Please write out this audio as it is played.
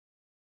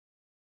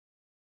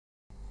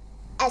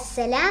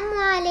Assalamu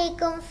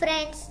alaikum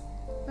friends.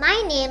 My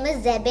name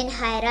is Zebin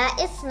Haira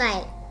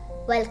Ismail.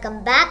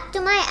 Welcome back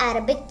to my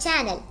Arabic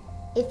channel.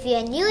 If you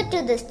are new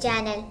to this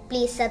channel,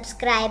 please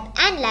subscribe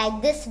and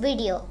like this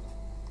video.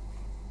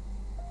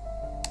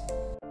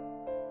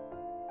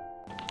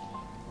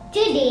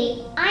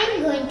 Today I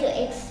am going to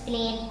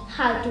explain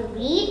how to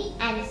read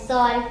and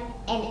solve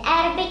an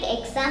Arabic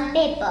exam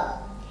paper.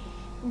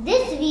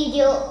 This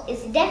video is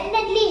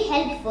definitely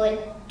helpful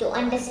to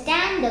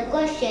understand the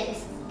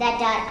questions that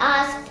are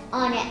asked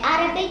on an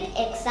Arabic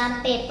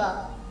exam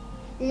paper.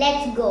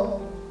 Let's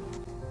go.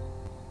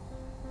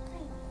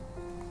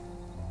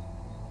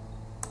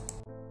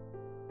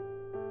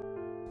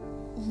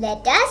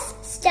 Let us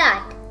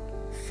start.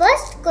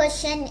 First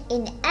question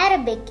in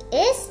Arabic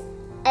is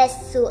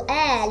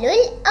السؤال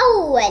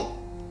الأول.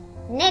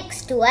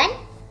 Next one,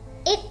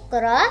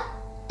 اقرأ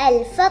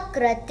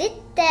الفقرة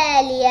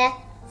التالية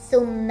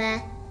ثم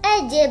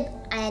أجب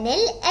عن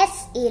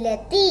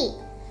الأسئلة.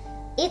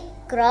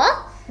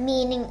 اقرأ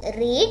meaning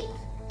read,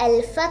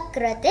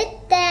 الفقرة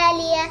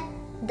التالية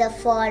the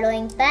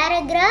following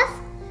paragraph,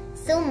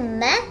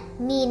 ثم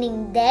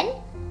meaning then,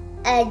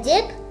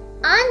 أجب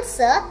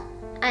answer,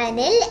 عن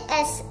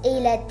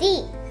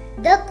الأسئلة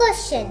the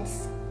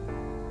questions.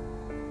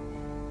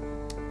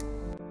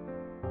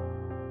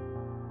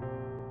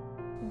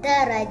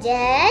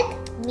 درجات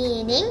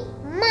meaning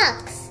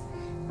marks.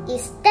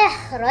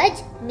 استخرج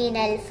من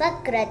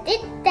الفقرة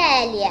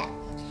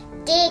التالية.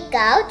 Take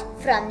out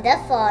from the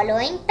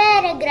following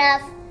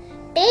paragraph.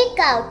 Take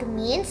out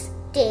means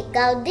take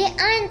out the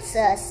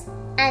answers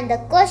and the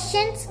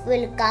questions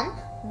will come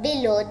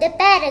below the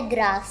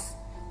paragraphs.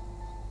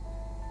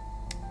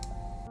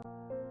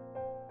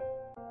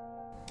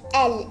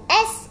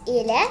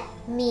 الأسئلة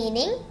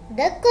meaning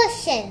the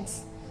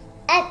questions.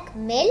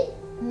 أكمل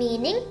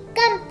meaning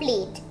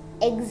complete.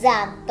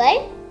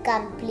 Example,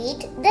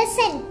 complete the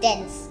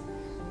sentence.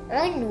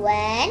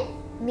 عنوان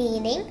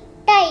meaning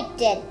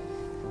title.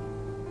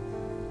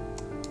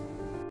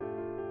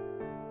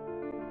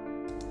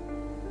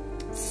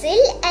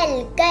 صل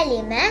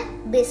الكلمة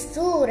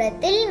بالصورة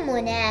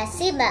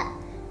المناسبة.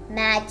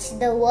 Match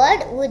the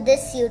word with the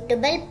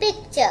suitable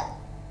picture.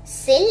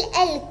 صل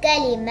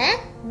الكلمة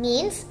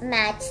means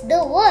match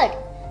the word.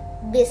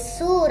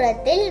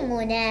 بالصورة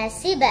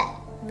المناسبة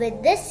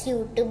with the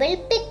suitable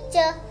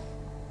picture.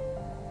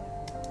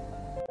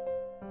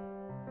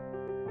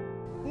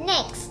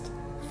 Next,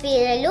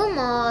 فعل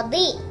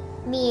ماضي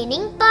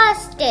meaning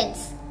past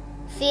tense.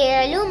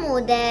 فعل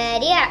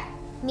مضارع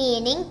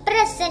meaning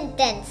present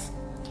tense.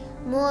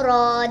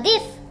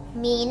 مرادف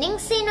meaning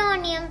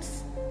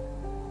synonyms.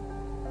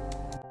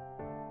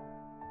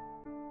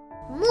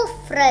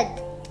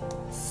 مفرد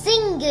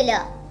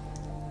singular.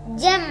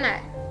 جمع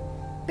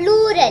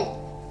plural.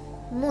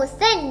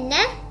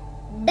 مثنى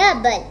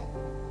double.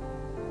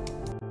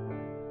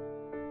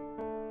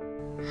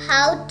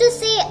 How to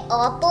say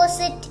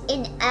opposite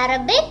in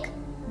Arabic?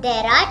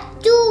 There are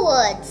two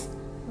words,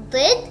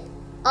 with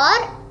or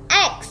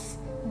ex.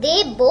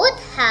 They both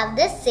have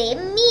the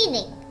same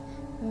meaning.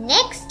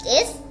 Next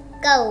is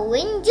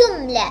كون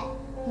جملة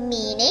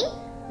meaning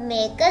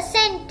make a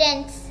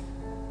sentence.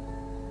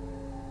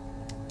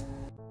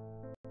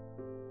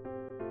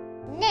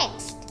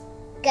 Next,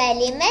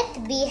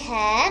 كلمة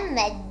بها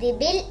مد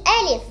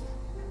بالألف,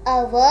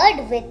 a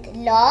word with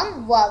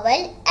long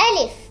vowel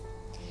ألف.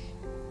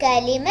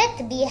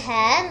 كلمة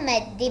بها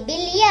مد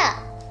بالياء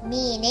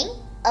meaning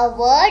a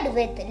word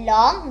with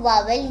long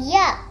vowel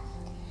ياء.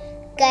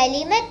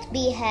 كلمة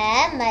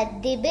بها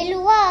مد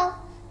بالواو,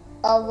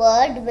 a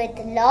word with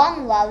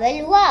long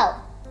vowel wow.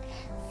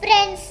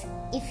 Friends,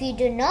 if you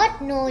do not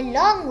know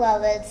long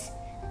vowels,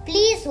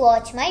 please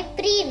watch my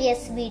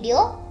previous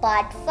video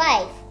part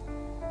 5.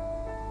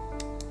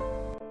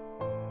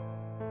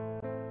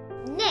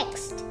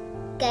 Next,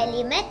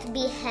 كلمة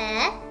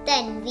بها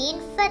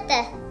تنوين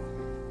فتح,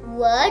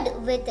 word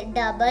with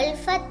double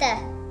فتح.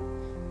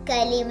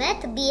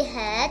 كلمة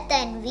بها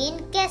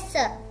تنوين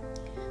كسر,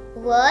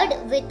 word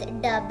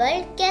with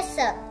double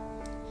كسر.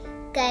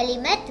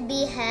 كلمة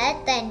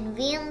بها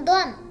تنوين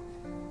ضم,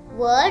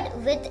 word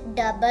with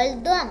double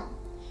ضم.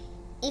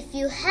 If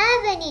you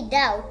have any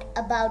doubt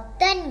about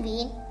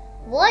tanween,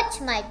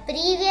 watch my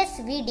previous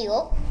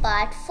video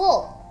part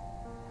 4.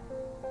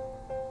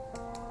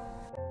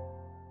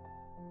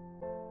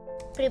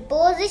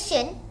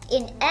 Preposition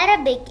in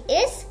Arabic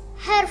is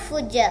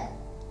harfu jar,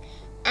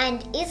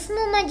 and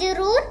ismu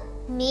majroor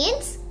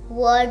means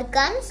word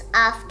comes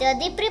after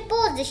the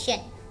preposition.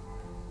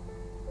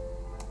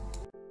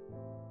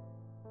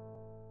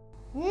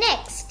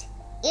 Next,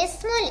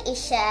 ismul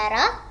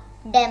ishara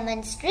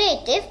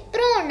demonstrative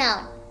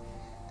pronoun.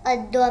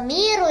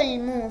 الضمير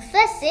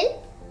المنفصل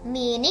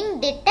meaning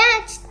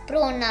detached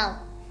pronoun.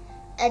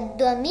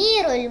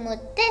 الضمير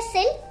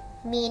المتصل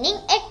meaning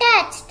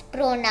attached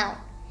pronoun.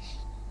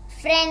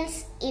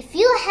 Friends, if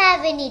you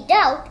have any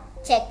doubt,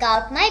 check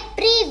out my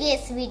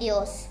previous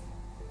videos.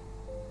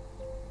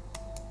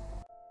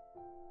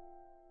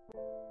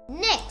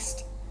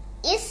 Next,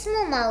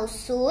 ismu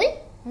mausul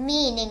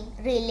meaning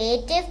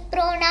relative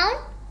pronoun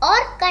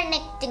or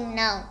connecting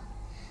noun.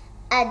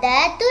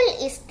 Adatul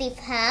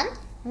istifham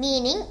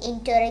meaning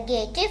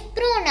interrogative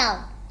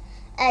pronoun.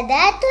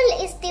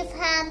 Adatul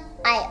istifham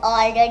I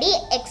already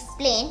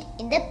explained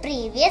in the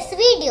previous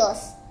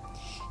videos.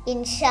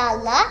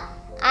 Inshallah,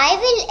 I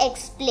will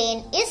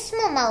explain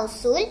Ismu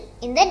Mausul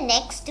in the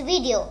next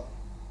video.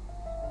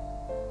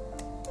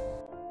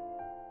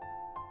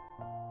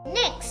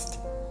 Next,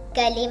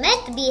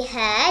 Kalimat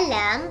biha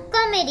lam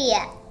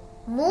qamariya,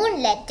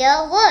 moon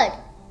letter word.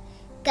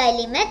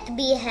 Kalimat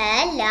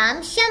biha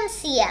lam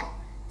shamsiya,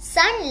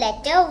 sun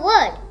letter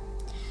word.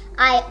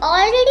 I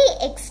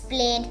already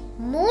explained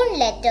moon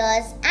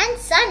letters and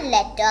sun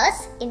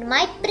letters in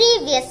my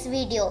previous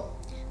video,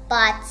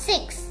 part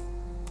 6.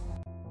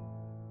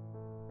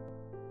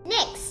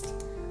 Next,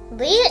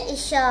 Bil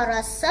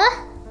ishara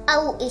sah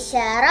aw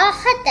ishara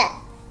khata.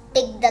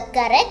 Pick the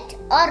correct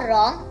or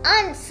wrong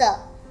answer.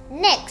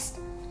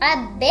 Next,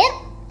 Abbir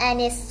an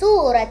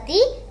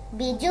surati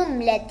bi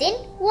jumlatin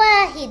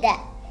wahida.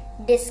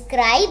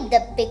 Describe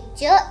the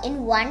picture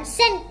in one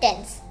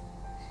sentence.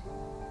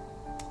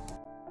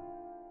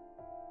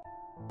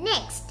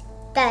 Next,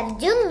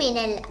 Tarjum min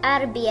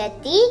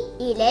al-Arabiyati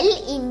ila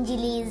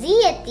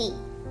al-Injiliziyati.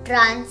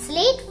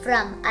 Translate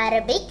from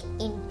Arabic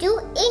into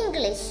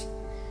English.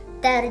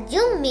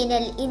 Tarjum min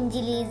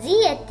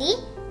al-Injiliziyati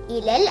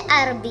ila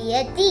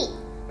al-Arabiyati.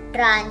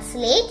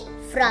 Translate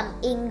from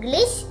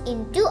English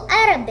into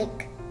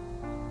Arabic.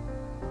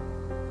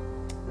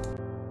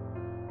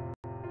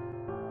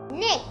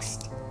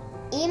 Next,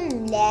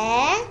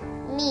 Imla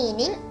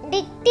meaning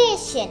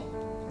dictation.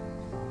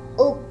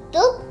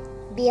 Uktub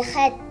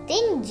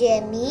bikhattin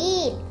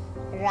jameel.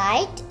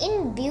 Write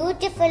in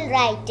beautiful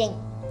writing.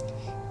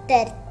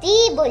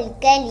 Tartibul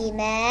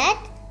kalimat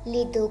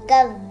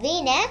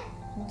litukawwina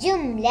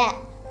jumla.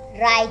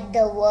 Write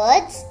the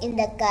words in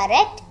the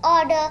correct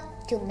order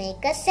to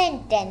make a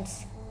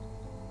sentence.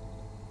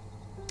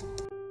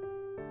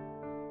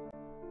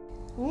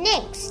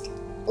 Next,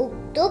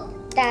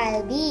 Uktub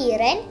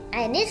ta'biran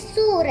an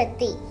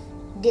surati.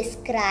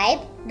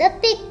 Describe the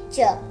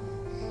picture.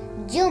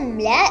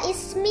 Jumla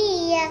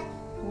ismiya,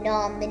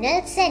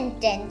 nominal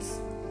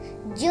sentence.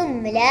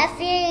 Jumla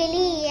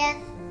fi'liya,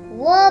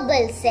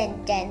 verbal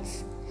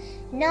sentence.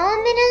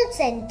 Nominal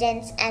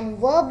sentence and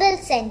verbal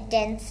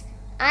sentence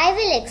I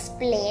will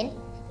explain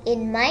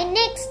in my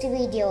next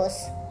videos.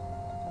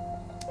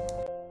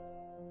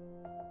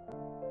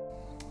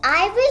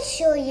 I will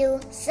show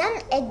you some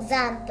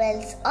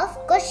examples of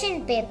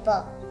question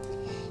paper.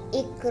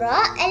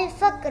 Iqra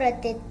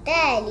al-faqrat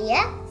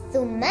al-taliya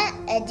thumma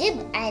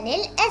ajib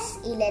anil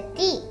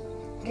as'ilati.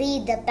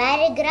 Read the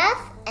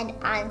paragraph and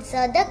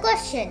answer the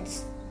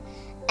questions.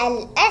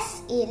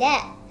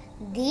 Al-as'ila.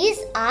 These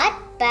are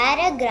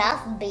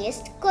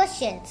paragraph-based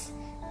questions.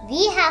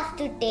 We have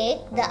to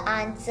take the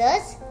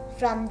answers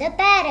from the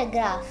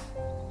paragraph.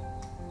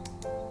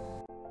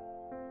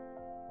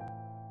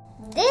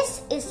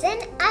 This is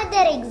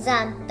another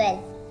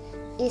example.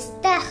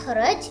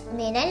 Istakhraj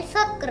min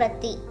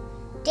al-faqrati.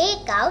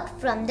 Take out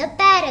from the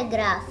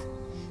paragraph.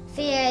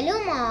 Fi'lu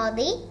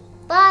madi,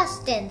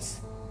 past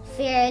tense.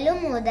 Fi'lu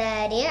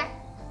mudari',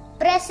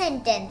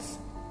 present tense.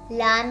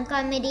 Lam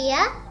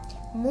qamariya,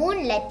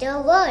 moon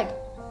letter word.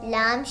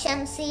 Lam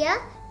shamsiya,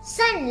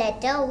 sun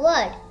letter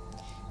word.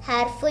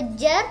 Harful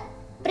jar,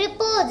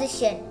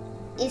 preposition.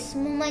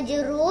 Ismu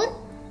majroor,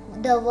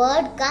 the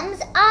word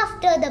comes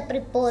after the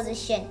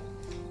preposition.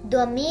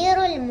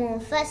 Dhamirul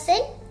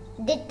munfasil,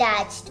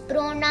 detached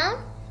pronoun.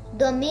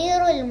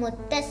 Dhamirul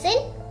muttasil,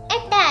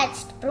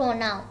 attached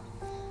pronoun.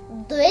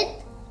 Did,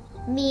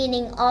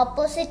 meaning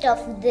opposite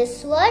of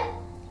this word.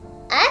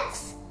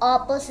 Aks,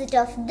 opposite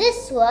of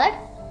this word.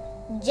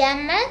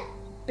 Jama,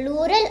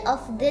 plural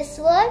of this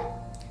word.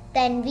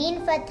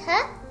 Tanween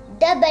fatha,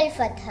 double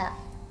fatha.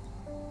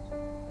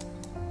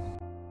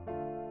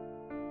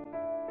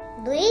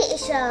 Dwi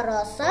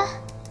ishara sah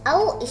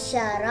aw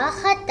ishara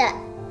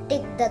khata.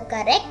 Tick the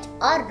correct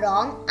or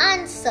wrong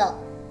answer.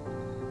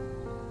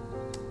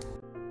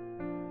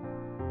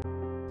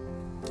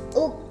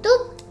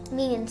 Uktub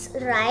means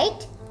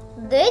write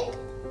with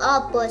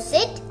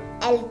opposite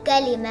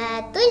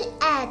al-kalimatul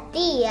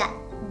atiya.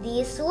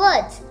 These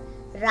words.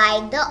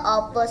 Write the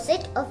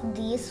opposite of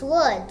these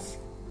words.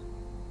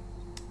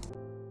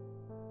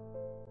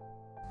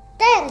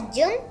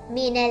 Tarjum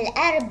min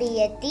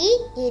al-Arabiyati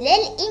ila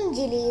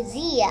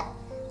al-Injiliziyya.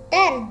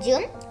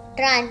 Tarjum,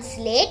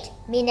 translate,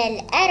 min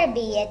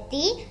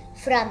al-Arabiyati,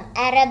 from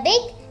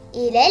Arabic,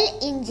 ila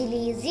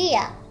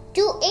al-Injiliziyya,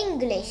 to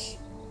English.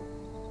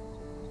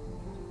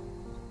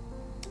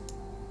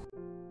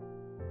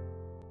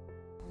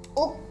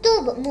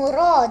 Uktub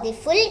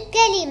muradiful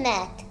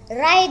kalimat.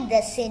 Write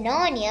the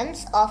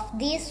synonyms of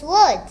these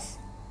words.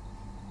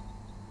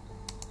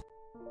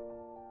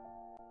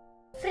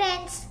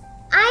 Friends,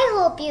 I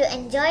hope you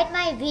enjoyed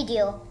my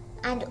video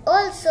and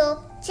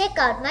also check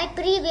out my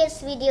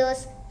previous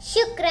videos.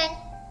 Shukran.